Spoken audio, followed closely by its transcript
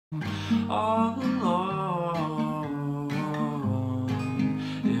all alone.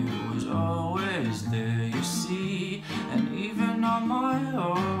 It was always there, you see, and even on my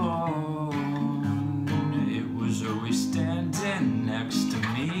own, it was always standing next to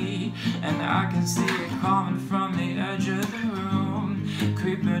me, and I can see it coming from the edge of the room,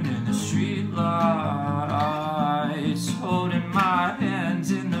 creeping in the street lights, holding my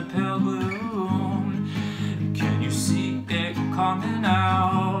hands in the pale gloom. Can you see it coming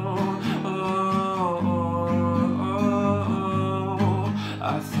out? Oh,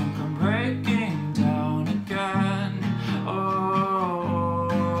 I think I'm breaking down again.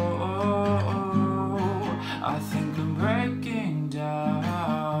 I think I'm breaking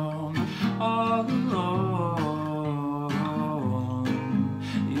down all alone.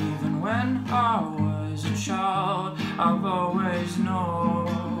 Even when I was a child, I've always known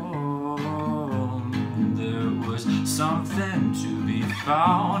there was something to be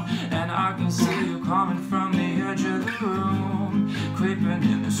found, and I can see you coming from the edge of the room, creeping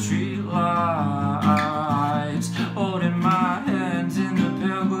in the street lights, holding my hands in the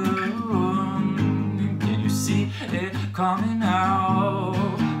pale gloom. Can you see it coming out?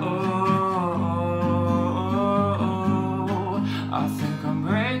 Oh, I think I'm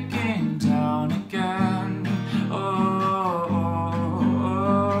breaking down again.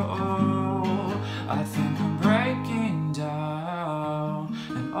 I think I'm breaking down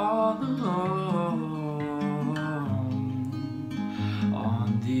and all alone.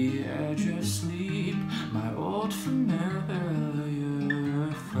 On the edge of sleep, my old familiar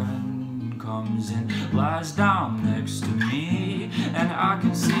friend comes in, lies down next to me, and I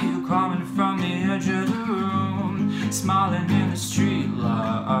can see you coming from the edge of the room, smiling in the street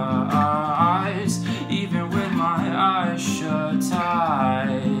lights, even with my eyes shut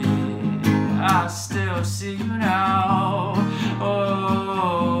tight. I still see you now.